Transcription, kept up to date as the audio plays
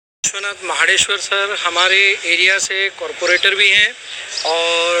Vishwanath Mahadeshwar sir हमारे area से corporator भी हैं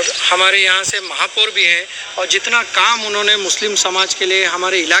और हमारे यहाँ से महापौर भी हैं और जितना काम उन्होंने मुस्लिम समाज के लिए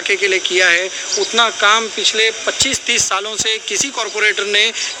हमारे इलाके के लिए किया है उतना काम पिछले 25-30 सालों से किसी कॉरपोरेटर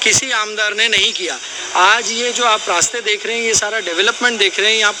ने किसी आमदार ने नहीं किया। आज ये जो आप रास्ते देख रहे हैं, ये सारा डेवलपमेंट देख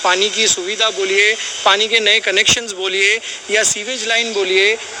रहे हैं, यहाँ पानी की सुविधा बोलिए, पानी के नए कनेक्शंस बोलिए, या सीवेज लाइन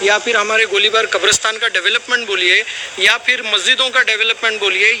बोलिए, या फिर हमारे गोलीबार कब्रिस्तान का डेवलपमेंट बोलिए, या फिर मस्जिदों का डेवलपमेंट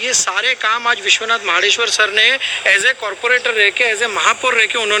बोलिए, ये सारे काम आज विश्वनाथ महाडेश्वर सर ने एज ए कॉरपोरेटर रह के, एज ए महापौर रह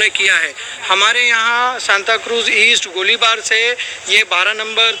के उन्होंने किया है। हमारे यहाँ सांता क्रूज ईस्ट गोलीबार से ये 12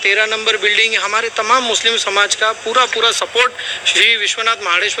 नंबर 13 नंबर बिल्डिंग, हमारे तमाम मुस्लिम समाज का पूरा सपोर्ट श्री विश्वनाथ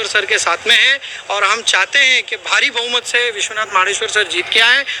महाडेश्वर सर के साथ में है और हम चाहते हैं कि भारी बहुमत से विश्वनाथ महाडेश्वर सर जीत के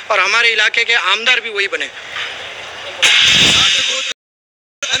आए और हमारे इलाके के आमदार भी वही बने।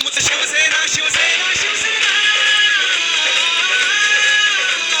 शिवसेना शिवसेना शिवसेना